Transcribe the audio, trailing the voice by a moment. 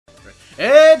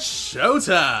It's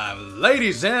showtime!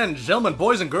 Ladies and gentlemen,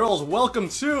 boys and girls, welcome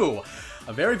to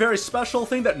a very, very special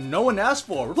thing that no one asked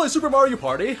for. We're playing Super Mario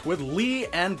Party with Lee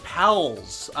and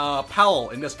Pals.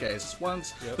 Powell, in this case.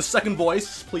 The second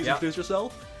voice, please introduce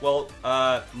yourself. Well,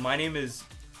 my name is...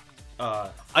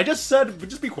 I just said,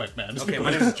 just be quick, man. Okay,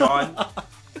 my name is John.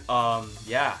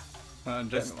 Yeah.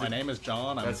 My name is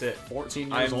John. I'm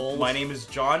 14 years old. My name is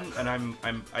John, and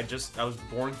I was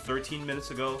born 13 minutes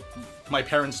ago. My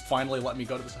parents finally let me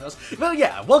go to this house. But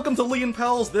yeah, welcome to Lee and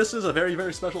Pals. This is a very,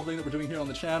 very special thing that we're doing here on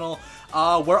the channel,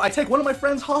 where I take one of my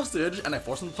friends hostage and I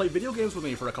force him to play video games with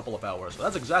me for a couple of hours. So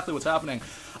that's exactly what's happening.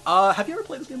 Have you ever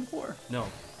played this game before? No.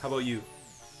 How about you?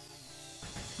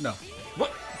 No.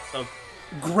 What? Oh.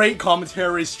 Great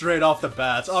commentary straight off the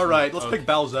bat. Alright, let's pick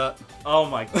Bowsette. Oh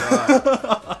my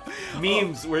god.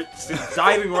 Memes. We're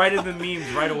diving right into the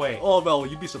memes right away. Oh, well,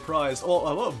 you'd be surprised. Oh,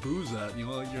 how about Boozette?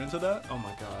 You're into that? Oh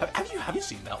my god. Have you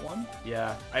seen that one?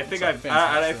 Yeah. I think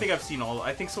I've seen all.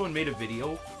 I think someone made a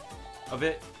video of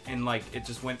it, and like it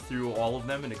just went through all of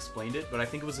them and explained it, but I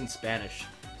think it was in Spanish.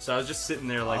 So I was just sitting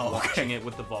there, like, watching it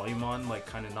with the volume on, like,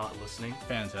 kind of not listening.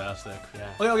 Fantastic.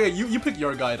 Yeah. Okay, you pick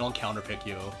your guy and I'll counterpick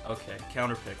you. Okay,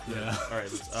 counterpick. Yeah.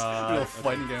 Alright, let's,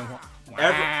 fighting game.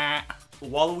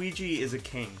 Waluigi is a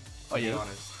king, to be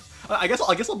honest. I guess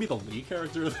I'll be the lead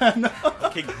character then.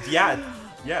 Okay, yeah,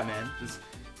 man.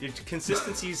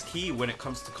 Consistency is key when it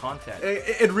comes to content.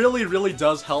 It really, really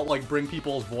does help, like, bring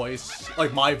people's voice,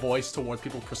 like, my voice towards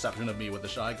people's perception of me with the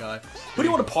shy guy. Who do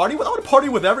you want to party with? I want to party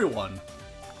with everyone.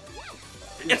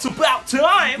 It's about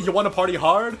time! You want to party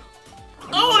hard?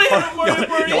 I want to hit a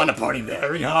party! You want to party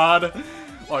very hard?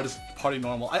 Or just party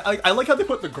normal? I like how they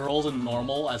put the girls in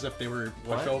normal as if they were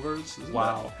pushovers.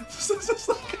 Wow. It's just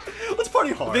like, let's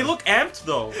party hard. They look amped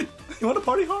though. You want to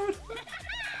party hard?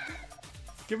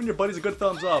 Giving your buddies a good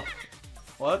thumbs up.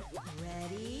 What?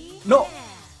 Ready? No.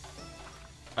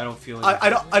 I don't feel it.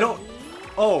 I don't.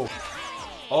 Oh.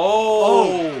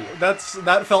 Oh.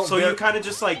 That felt. So you kind of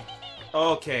just like.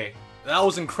 Okay. That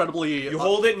was incredibly. You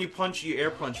hold it and you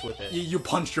air punch with it. You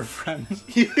punched your friend.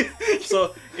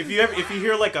 So if you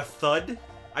hear like a thud,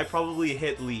 I probably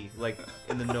hit Lee like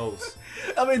in the nose.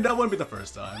 I mean, that wouldn't be the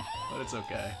first time, but it's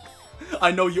okay. I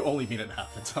know you only mean it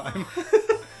half the time.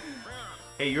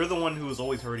 Hey, you're the one who was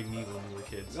always hurting me when we were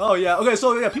kids. Oh yeah. Okay,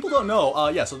 so yeah, people don't know.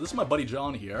 So this is my buddy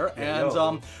John here,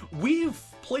 and we've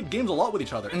played games a lot with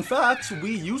each other. In fact,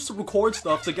 we used to record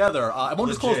stuff together. I won't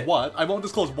disclose what. I won't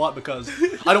disclose what because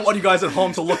I don't want you guys at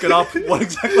home to look it up what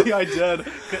exactly I did.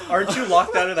 Aren't you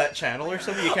locked out of that channel or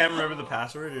something? You can't remember the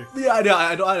password? Or... Yeah,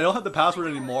 I don't have the password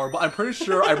anymore, but I'm pretty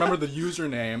sure I remember the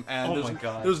username. And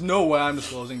there's no way I'm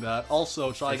disclosing that.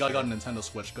 Also, Shy Guy got a Nintendo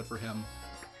Switch. Good for him.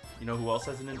 You know who else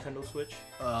has a Nintendo Switch?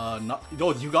 Not.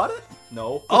 Oh, you got it?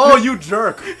 No. Oh, you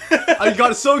jerk! I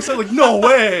got so excited, like, no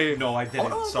way! No, I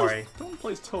didn't. Sorry. Don't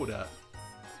play Toadette.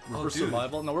 Reverse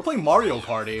survival? No, we're playing Mario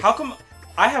Party. How come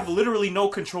I have literally no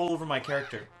control over my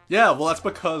character? Yeah, well, that's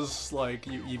because, like,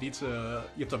 you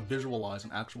have to visualize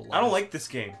and actualize. I don't like this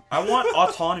game. I want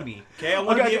autonomy. Okay, I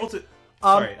want to be able to.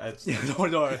 Sorry.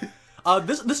 Don't worry.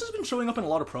 This has been showing up in a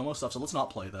lot of promo stuff, so let's not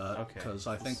play that. Okay. Because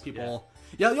I think people.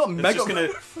 Yeah, Mega. Just gonna.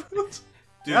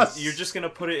 Dude, you're just gonna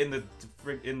put it in the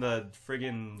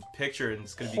friggin' picture, and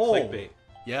it's gonna be clickbait.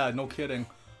 Yeah, no kidding.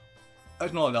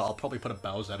 No, I'll probably put a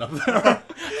Bowsette up there.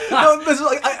 No, this is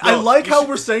like I like how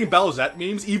we're saying Bowsette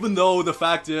memes, even though the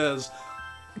fact is.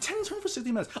 10 turn for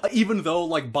 60 minutes. Even though,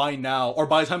 like, by now, or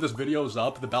by the time this video's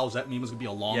up, the Bowsette meme is gonna be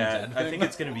a long dead thing. I think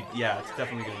it's gonna be, it's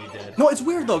definitely gonna be dead. No, it's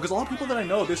weird, though, because a lot of people that I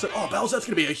know, they said, oh, Bowsette's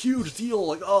gonna be a huge deal,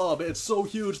 like, oh, but it's so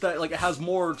huge that, like, it has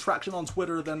more traction on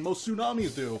Twitter than most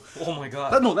tsunamis do. Oh my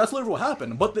god. No, that's literally what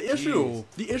happened. But the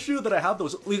issue that I have, though,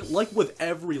 is, like with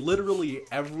literally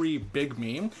every big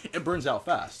meme, it burns out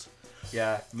fast.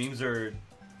 Yeah, memes are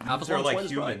like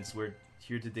humans. We're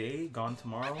here today, gone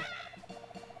tomorrow.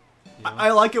 You know?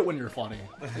 I like it when you're funny.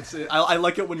 I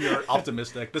like it when you're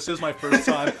optimistic. This is my first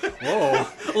time. Whoa.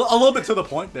 A little bit to the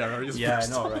point there. Yeah, I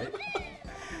know, right?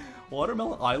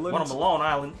 Watermelon Island? Watermelon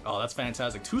Island. Oh, that's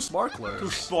fantastic. 2 sparklers.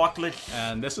 2 sparklers.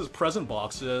 And this is present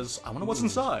boxes. I wonder what's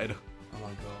inside. I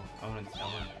want to go. I want to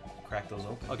crack those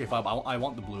open. Okay, fine. I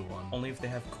want the blue one. Only if they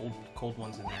have cold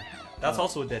ones in there. That's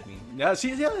also a dead meme. Yeah,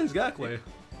 yeah, exactly.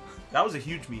 That was a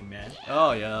huge meme, man.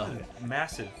 Oh, yeah.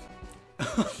 Massive.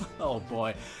 Oh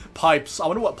boy, pipes. I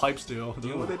wonder what pipes do. Do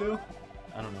you know what they do?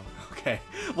 I don't know. Okay,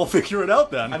 we'll figure it out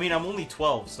then. I mean, I'm only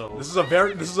 12, so this is a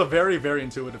very very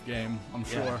intuitive game. I'm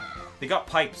sure. They got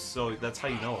pipes, so that's how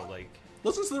you know. Like,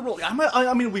 listen to the rule.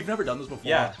 I mean, we've never done this before.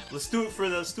 Yeah, let's do it for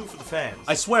the fans.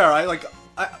 I swear,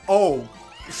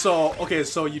 so okay,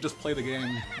 so you just play the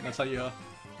game. That's how you.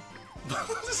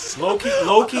 Low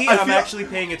key, I'm actually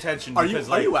paying attention. Are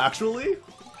you actually?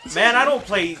 Man, I don't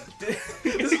play.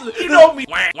 You know me.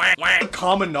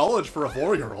 Common knowledge for a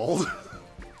 4-year-old.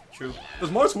 True.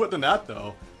 There's more to it than that,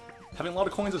 though. Having a lot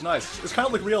of coins is nice. It's kind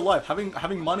of like real life.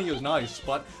 Having money is nice,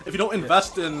 but if you don't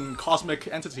invest in cosmic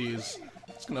entities,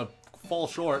 it's gonna fall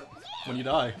short when you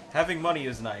die. Having money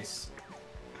is nice.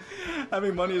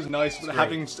 Having money is nice, but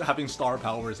having star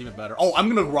power is even better. Oh, I'm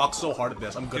gonna rock so hard at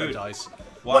this. I'm good at dice.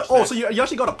 Watch oh, so you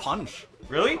actually got a punch?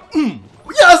 Really?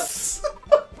 Yes!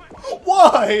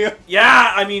 Why?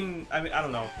 Yeah, I mean, I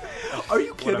don't know. Are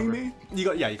you kidding me? You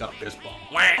got a fist bump.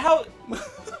 How?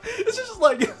 It's just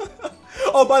like.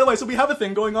 Oh, by the way, so we have a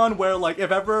thing going on where, like,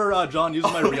 if ever John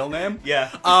uses my real name, yeah,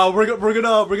 we're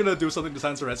gonna do something to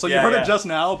censor it. So you heard it just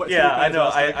now, but yeah, I know.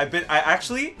 I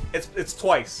actually, it's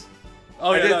twice.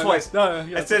 Oh, I yeah, did it twice. No,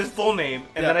 I said his full name,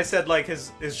 and then I said like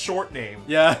his short name.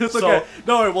 Yeah, it's okay.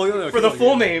 No, well, for the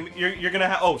full name, you're gonna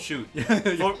have. Oh shoot.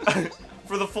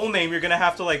 For the full name, you're gonna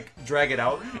have to like drag it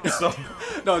out. So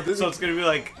no, so it's gonna be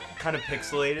like kind of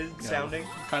pixelated sounding.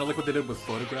 Kind of like what they did with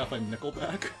Photograph by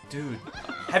Nickelback. Dude,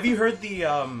 have you heard the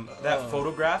that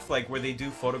Photograph, like where they do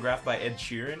Photograph by Ed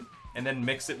Sheeran and then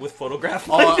mix it with Photograph?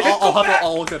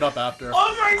 I'll look it up after.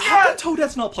 Oh my god! How come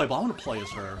Toadette's not playable? I want to play as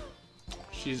her.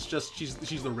 She's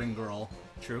the ring girl.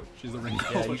 True. She's the ring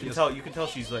girl. Yeah, you can tell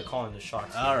she's like calling the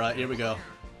shots. All right, here we go.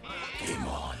 Game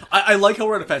on. I like how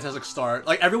we're at a fantastic start.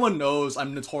 Like everyone knows,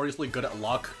 I'm notoriously good at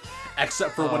luck,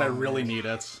 except for when I really need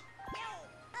it.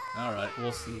 All right,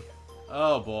 we'll see.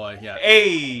 Oh boy, yeah.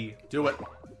 Hey, do it.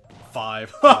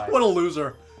 5. What a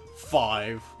loser.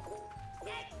 5.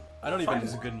 I don't even. 5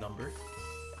 is a good number.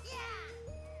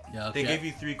 Yeah, they gave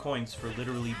you 3 coins for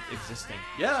literally existing.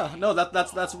 Yeah, no,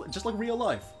 that's just like real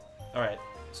life. All right,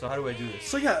 so how do I do this?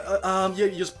 So yeah,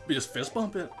 you just fist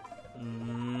bump it.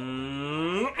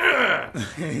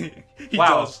 He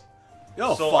wow. Does.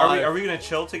 Yo, so 5. are we gonna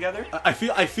chill together? I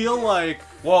feel like.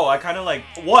 Whoa, I kind of like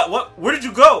what? Where did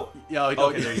you go? Yeah,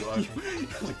 okay, there you are.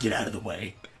 Get out of the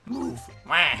way. Move.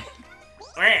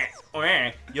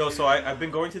 Yo, so I've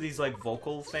been going to these like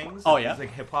vocal things. Oh yeah. These,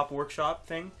 like hip hop workshop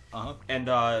thing. And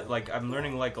like I'm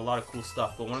learning like a lot of cool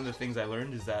stuff. But one of the things I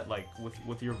learned is that like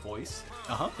with your voice,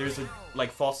 there's a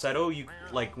like falsetto. You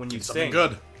like when you sing. Something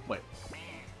good. Wait.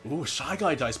 Ooh, Shy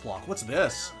Guy dice block. What's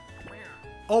this?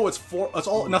 Oh, it's 4. It's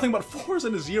all nothing but 4s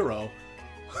and a 0.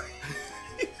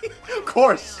 Of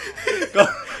course. Go,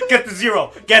 get the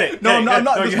 0. Get it. No,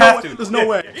 no, you have to. There's no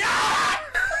way.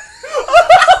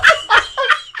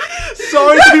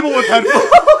 Sorry to people with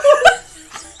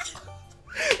headphones.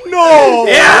 No.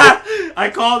 Yeah,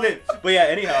 I called it. But yeah,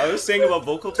 anyhow, I was saying about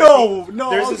vocal technique. No.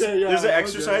 There's an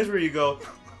exercise where you go,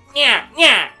 yeah,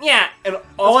 and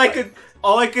all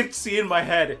I could see in my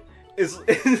head is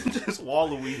just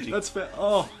Waluigi. That's fair.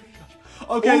 Oh.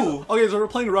 Okay. Ooh. Okay. So we're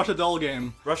playing a Russia doll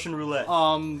game. Russian roulette.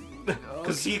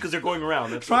 Because they're going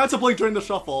around. Try to blink during the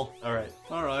shuffle. All right.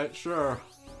 All right. Sure.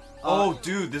 Oh,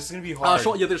 dude, this is gonna be hard.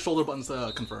 Yeah, there's shoulder buttons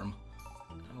to confirm.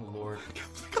 Oh lord.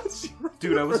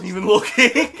 Dude, I wasn't even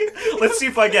looking. Let's see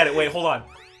if I get it. Wait, hold on.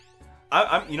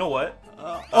 I'm. You know what?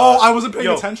 I wasn't paying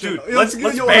attention. Dude, let's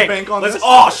bank on this.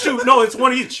 Oh shoot! No, it's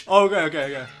 1 each. Oh,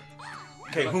 okay.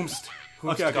 Okay, Whomst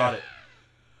okay. Got it.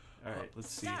 All right,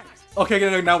 let's see.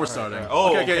 Okay, now we're starting. Right.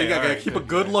 Oh, okay. Keep a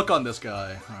good look on this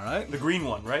guy. All right. The green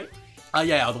one, right?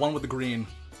 Yeah, the one with the green.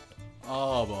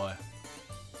 Oh boy.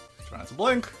 Trying to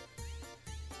blink.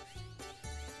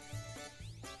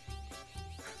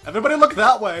 Everybody look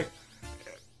that way.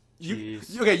 You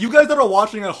guys that are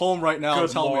watching at home right now,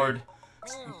 Good tell Lord.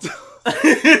 me.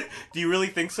 Do you really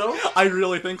think so? I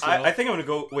really think so. I think I'm gonna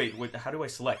go. Wait. How do I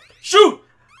select? Shoot!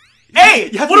 Hey!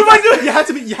 What am I doing? You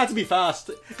had to be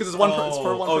fast because it's one. It's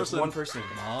for one person. It's one person.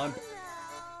 Come on.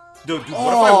 Dude, what if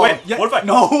I win? Yeah, what if I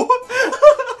no?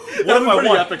 What if I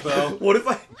won? Epic though. What if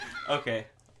I? Okay.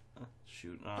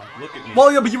 Shoot! Look at me.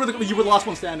 Well, yeah, but you were the last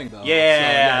one standing though.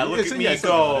 Yeah. Look at me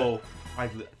go.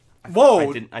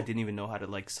 Whoa! I didn't even know how to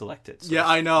like select it. So yeah,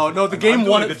 I know. No, the game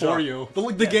won it for you.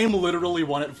 The game literally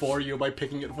won it for you by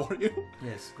picking it for you.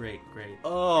 Yes, great.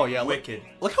 Oh yeah, wicked.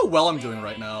 Look how well I'm doing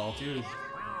right now, dude.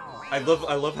 I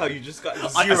love how you just got 0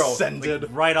 I ascended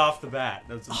like, right off the bat.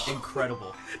 That's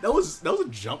incredible. That was a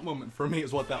jump moment for me,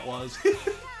 is what that was.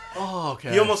 Oh,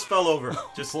 okay. He almost fell over.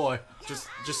 Just boy. Just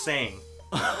saying.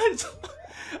 I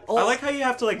like how you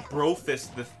have to like bro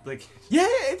fist the like. Yeah,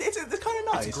 it's kind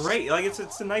of nice. It's great. Like it's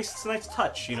a nice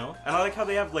touch, you know. And I like how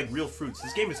they have like real fruits.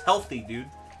 This game is healthy, dude.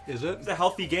 Is it? It's a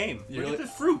healthy game. Look at the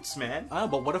fruits, man.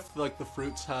 But what if like the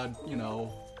fruits had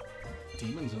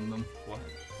demons in them? What?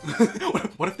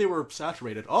 What if they were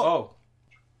saturated? Oh.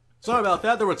 Sorry about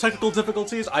that. There were technical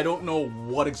difficulties. I don't know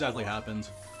what exactly happened.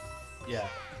 Yeah.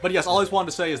 But yes, all I just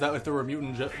wanted to say is that if there were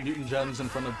mutant gems in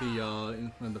front of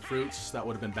the fruits, that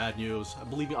would have been bad news.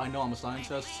 Believe me, I know I'm a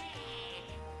scientist.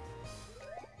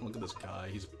 Look at this guy.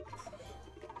 He's...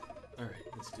 Alright,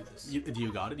 let's do this.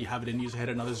 You got it? You have it in you to hit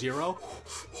another 0?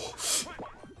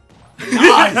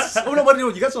 Nice! Oh no, what do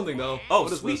you got something though. Oh,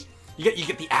 what is sweet. This? You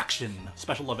get the action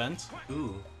special event.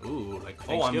 Ooh, like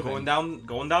oh, I'm going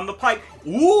down the pipe.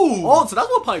 Ooh. Oh, so that's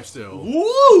what pipes do.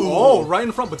 Ooh. Oh, right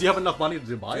in front. But do you have enough money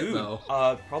to buy it though?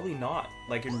 Probably not.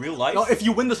 Like in real life. No, if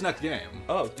you win this next game.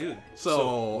 Oh, dude.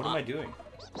 So what am I doing?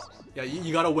 Yeah,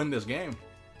 you gotta win this game.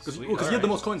 Because you have the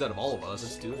most coins out of all of us.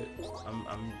 Let's do it.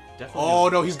 I'm definitely. Oh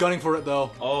no, he's gunning for it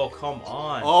though. Oh come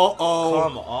on. Oh.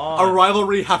 Come on. A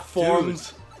rivalry have formed.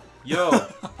 Dude. Yo,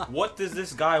 what does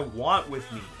this guy want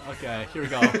with me? Okay, here we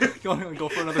go. You want to go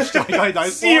for another strike?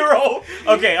 Dice 0.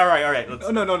 Okay, all right. Let's...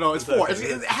 No. It's 4.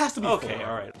 It has to be 4. Okay,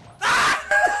 all right.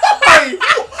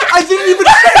 I didn't even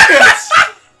check it.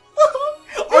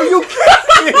 Are you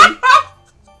kidding?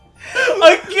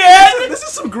 Again? This is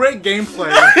some great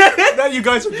gameplay that you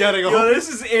guys are getting. Yo, this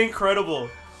is incredible.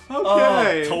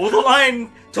 Okay. Toe the line,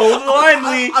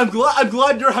 Lee. I'm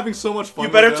glad you're having so much fun.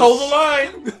 You better toe the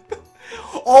line.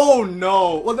 Oh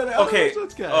no! Well, then, okay.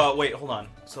 Let's get. Wait, hold on.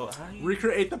 So how do you...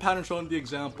 recreate the pattern shown in the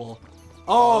example.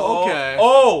 Oh, okay.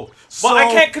 Oh, but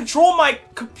I can't control my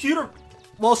computer.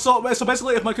 Well, so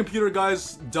basically, if my computer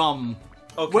guy's dumb.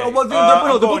 Okay. Well,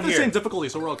 they're both the same difficulty,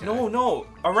 so we're okay. No.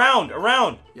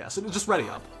 Around. Yeah. So just ready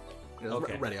up. Yeah,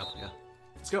 okay. Ready up. Yeah.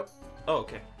 Let's go. Oh,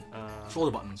 okay.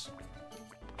 Shoulder buttons.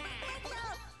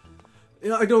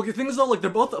 Yeah, I know. Things though, like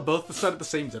they're both set at the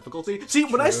same difficulty. See,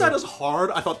 when I said as hard,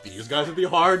 I thought these guys would be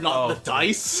hard, not the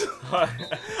dice.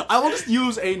 I will just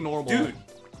use a normal. Dude,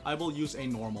 I will use a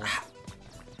normal.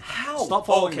 How? Stop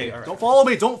following me! Right. Don't follow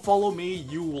me! Don't follow me,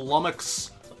 you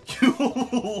lummox! You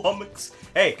lummox!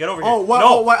 Hey, get over here! Oh,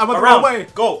 no, I'm on the wrong way.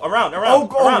 Go around. Around.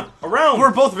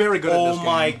 We're both very good at this game. Oh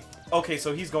my. Okay,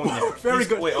 so he's going there. Very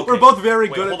good. Wait, okay. We're both very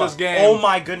good at this game. Oh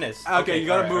my goodness. Okay, you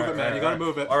gotta move it, man. You gotta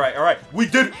move it. All right. We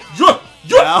did it.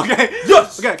 Yeah, okay.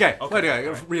 Yes. Okay.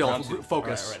 Wait, real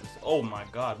focus. Right. Oh my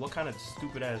God, what kind of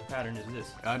stupid ass pattern is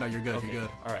this? I know you're good. Okay. You're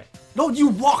good. All right. No, you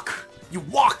walk. You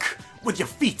walk with your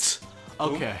feet.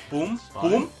 Okay. Boom.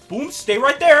 Stay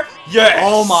right there. Yes.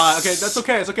 Oh my. Okay, that's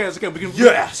okay. It's okay. We can.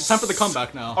 Yes. It's time for the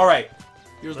comeback now. All right.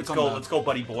 Here's the comeback. Let's go,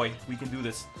 buddy boy. We can do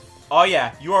this. Oh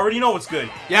yeah, you already know what's good.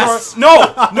 Yes.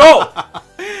 No.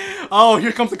 Oh,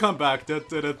 here comes the comeback. Da,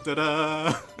 da, da, da,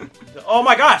 da. Oh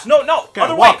my gosh, no. Okay,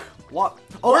 Other walk. way. Walk.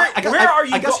 Oh, where are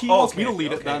you? I guess he wants me to okay,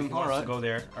 lead it then. He All wants right. to go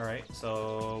there. All right.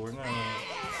 So we're gonna.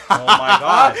 Oh my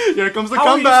God. Here comes the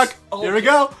comeback. Here we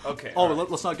go. Okay. Oh,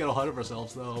 let's not get ahead of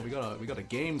ourselves though. We got a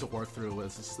game to work through.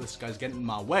 This guy's getting in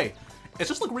my way. It's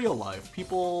just like real life.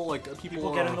 People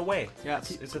get in the way. Yeah,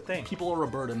 it's a thing. People are a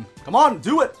burden. Come on,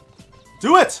 do it.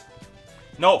 Do it.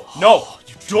 No,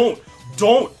 you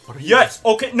don't. Yes.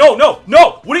 Okay. No.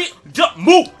 What are you?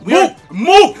 Move.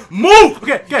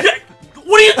 Okay.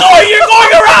 What are you doing? You're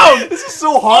going around. This is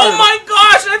so hard. Oh my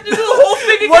gosh! I have to do the whole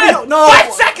thing again. No.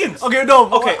 5 seconds. Okay,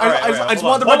 no. Okay. I just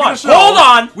wanted to hold on. show. Hold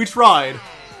on. We tried.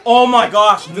 Oh my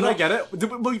gosh! Did I get it?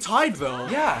 We tied though.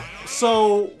 Yeah.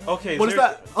 So. Okay. What is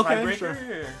that? Okay. Tiebreaker?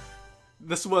 Sure.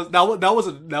 This was that was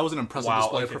an impressive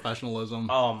display of professionalism.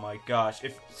 Oh my gosh!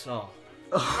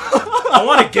 I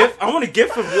want a gift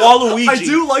of Waluigi. I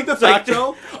do like the fact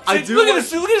though. Look at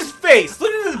his face.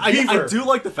 Look at his beaver. I do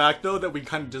like the fact though that we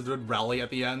kind of just did rally at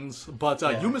the ends, but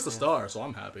you missed the star, so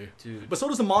I'm happy. Dude. But so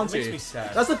does the Monty. It makes me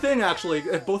sad. That's the thing, actually.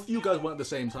 If both of you guys went at the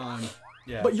same time.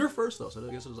 Yeah. But you're first though, so I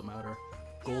guess it doesn't matter.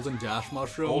 Golden Dash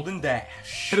Mushroom. Golden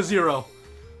Dash. Hit a 0.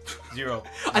 0.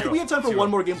 I think we have time for one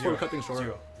more game before we cut things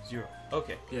short. 0.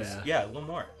 Okay. Yeah. Yeah. One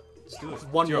more. Let's do it.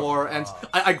 One more, and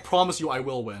I promise you, I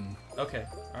will win. Okay.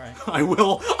 All right. I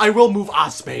will move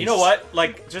space. You know what?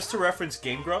 Like, just to reference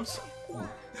Game Grumps,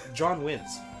 John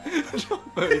wins.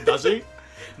 Does he?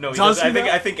 No, he does.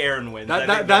 I think Aaron wins.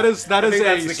 That is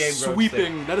a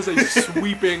sweeping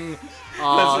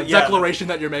declaration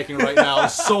that you're making right now.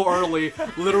 So early,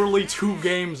 literally 2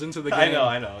 games into the game.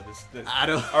 I know.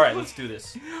 All right, let's do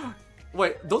this.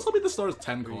 Wait, don't tell me the star is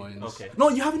 10 coins. Okay. No,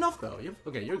 you have enough though.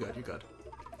 Okay, you're good.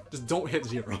 Just don't hit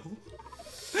 0.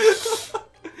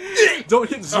 Don't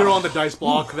hit 0 on the dice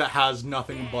block that has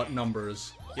nothing but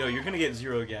numbers. Yo, you're gonna get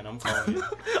 0 again. I'm calling you.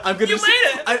 You made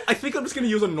it. I think I'm just gonna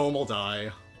use a normal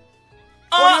die.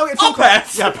 I'll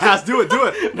pass. Yeah, pass. Do it.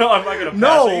 No, I'm not gonna pass.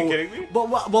 No. Are you kidding me?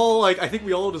 But well, like I think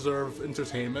we all deserve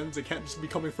entertainment. It can't just be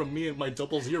coming from me and my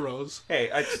double 0s. Hey,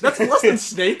 that's less than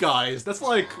Snake Eyes. That's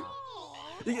like.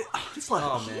 It's like,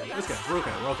 Oh man, it's okay. We're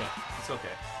okay. We're okay. it's okay.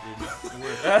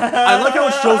 I like how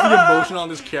it shows the emotion on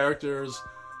these characters,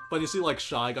 but you see like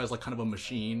Shy Guy's like kind of a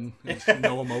machine. It's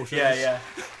no emotions. Yeah.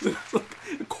 It's like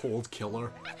a cold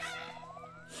killer.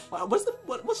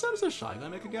 What sound does Shy Guy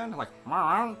make again? Like.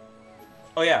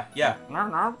 Oh yeah.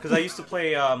 Because I used to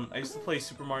play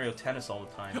Super Mario Tennis all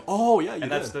the time. Oh yeah, you and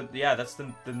did. that's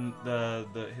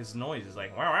the his noise is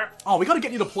like. Oh, we gotta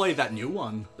get you to play that new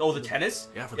one. Oh, the tennis?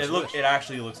 Yeah, for the Switch. It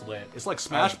actually looks lit. It's like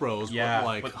Smash Bros. Yeah, but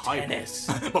like but hype. tennis.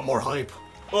 But more hype.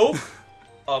 Oh.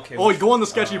 Okay. Oh, you go on the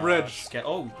sketchy bridge.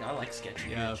 Oh, I like sketchy.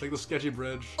 Yeah, take the sketchy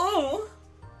bridge. Oh.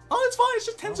 Oh, it's fine. It's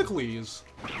just tentacles.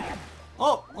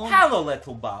 Oh. Hello,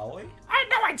 little boy. I had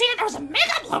no idea there was a mega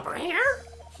blooper here.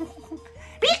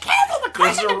 Be careful, we're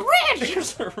crossing the bridge.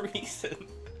 There's a reason.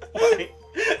 Why?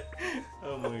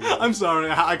 Oh my god. I'm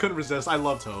sorry. I couldn't resist. I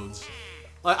love Toads.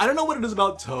 I don't know what it is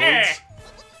about Toads.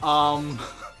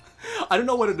 I don't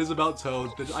know what it is about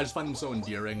Toads. I just find them so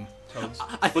endearing. Toads.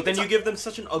 But then you give them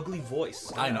such an ugly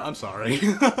voice. I know. I'm sorry.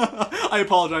 I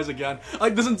apologize again.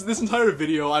 Like this entire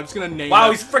video, I'm just gonna name. Wow,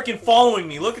 it. he's freaking following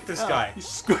me. Look at this guy.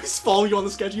 He's following you on the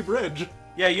sketchy bridge.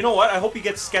 Yeah, you know what? I hope he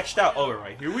gets sketched out. Oh,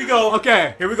 right. Here we go.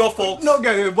 Okay. Here we go, folks. No,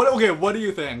 okay. What do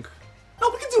you think? No,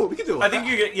 we can do it. We can do it. I think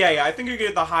you get. Yeah. I think you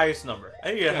get the highest number. I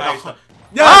think you get the highest number.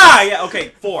 Yeah. Ah, yeah.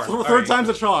 Okay, 4. Third time's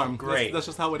a charm. Great. That's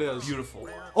just how it is. Beautiful.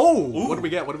 Oh, Ooh. what do we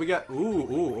get? What do we get?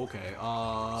 Ooh, okay.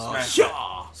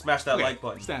 Smash that Okay, like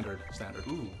button. Standard.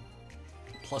 Ooh.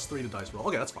 +3 to dice roll.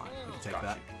 Okay, that's fine. We can take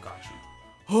that. Got you.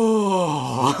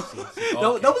 Oh, Okay.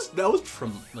 that was a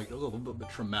little bit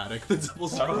traumatic. The double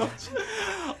scrolls.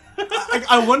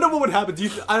 I wonder what would happen.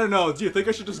 I don't know. Do you think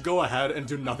I should just go ahead and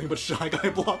do nothing but Shy Guy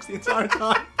blocks the entire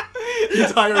time, the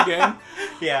entire game?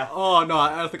 Yeah. Oh no,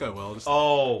 I don't think I will. Just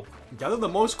Oh. gather the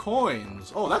most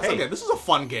coins. Oh, that's Hey. okay. This is a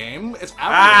fun game. It's average.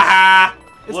 Ah!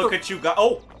 It's Look the- at you go.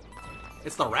 Oh.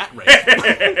 It's the rat race.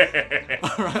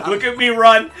 Look at me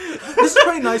run. This is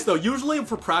pretty nice though. Usually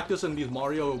for practice in these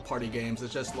Mario Party games,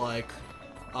 it's just like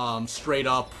straight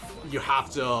up you have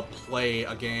to play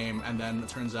a game and then it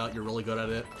turns out you're really good at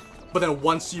it. But then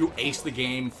once you ace the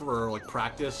game for like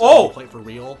practice, Oh! you play it for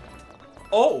real.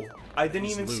 Oh. I didn't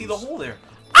Just even see lose. the hole there.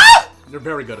 You're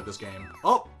very good at this game.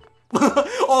 Oh.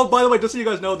 Oh, by the way, just so you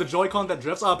guys know, the Joy-Con that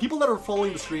drifts. People that are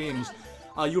following the streams,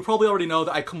 you probably already know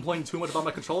that I complain too much about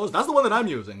my controllers. That's the one that I'm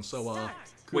using. So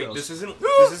Wait, kudos. this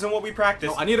isn't what we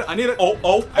practiced. No, I need it. I need it.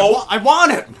 Oh. I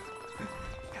want it.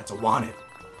 That's a want it.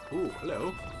 Ooh,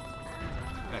 hello.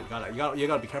 Yeah, you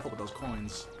gotta be careful with those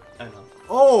coins. I know.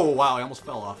 Oh wow, I almost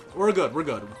fell off. We're good for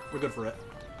it.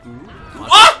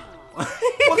 What?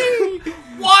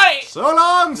 Why? So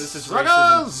long, This is suckers!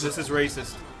 racist. This is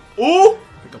racist. Ooh!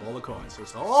 Pick up all the coins.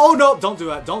 Oh no! Don't do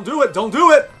that! Don't do it! Don't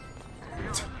do it!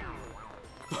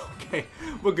 Okay,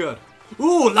 we're good.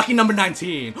 Ooh, lucky number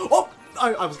 19. Oh,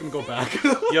 I was gonna go back.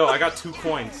 Yo, I got 2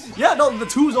 coins. Yeah, no, the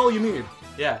 2's all you need.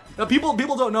 Yeah. Now, people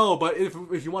don't know, but if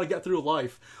you want to get through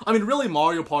life, I mean, really,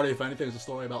 Mario Party, if anything, is a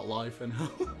story about life and.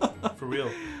 For real.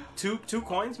 Two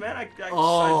coins, man. I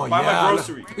Oh, buy yeah. my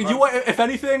grocery. You know what? If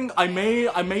anything, I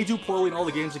may do poorly in all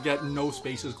the games to get no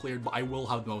spaces cleared, but I will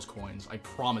have the most coins. I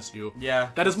promise you. Yeah.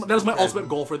 That is my ultimate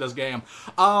goal for this game.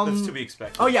 That's to be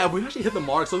expected. Oh yeah, we actually hit the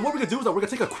mark. So what we're gonna do is that we're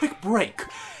gonna take a quick break.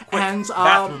 And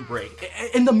bathroom break.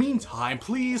 In the meantime,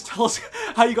 please tell us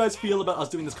how you guys feel about us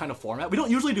doing this kind of format. We don't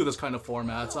usually do this kind of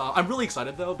format. I'm really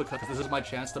excited though because this is my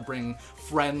chance to bring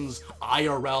friends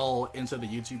IRL into the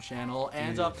YouTube channel,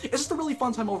 and it's just a really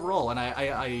fun time overall. And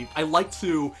I like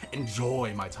to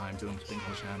enjoy my time doing things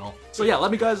on the channel. So yeah,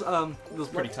 let me guys.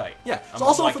 Pretty tight. Yeah. I'm So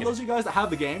also liking for those of you guys that have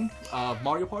the game,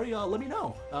 Mario Party, let me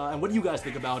know. And what do you guys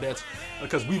think about it?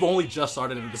 Because we've only just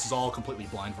started and this is all completely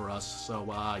blind for us. So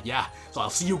yeah. So I'll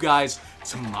see you guys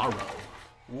tomorrow.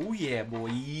 Oh yeah, boy.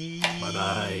 Bye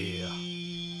bye.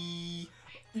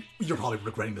 You're probably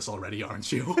regretting this already, aren't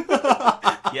you?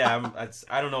 Yeah,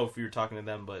 I don't know if you were talking to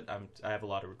them, but I have a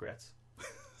lot of regrets.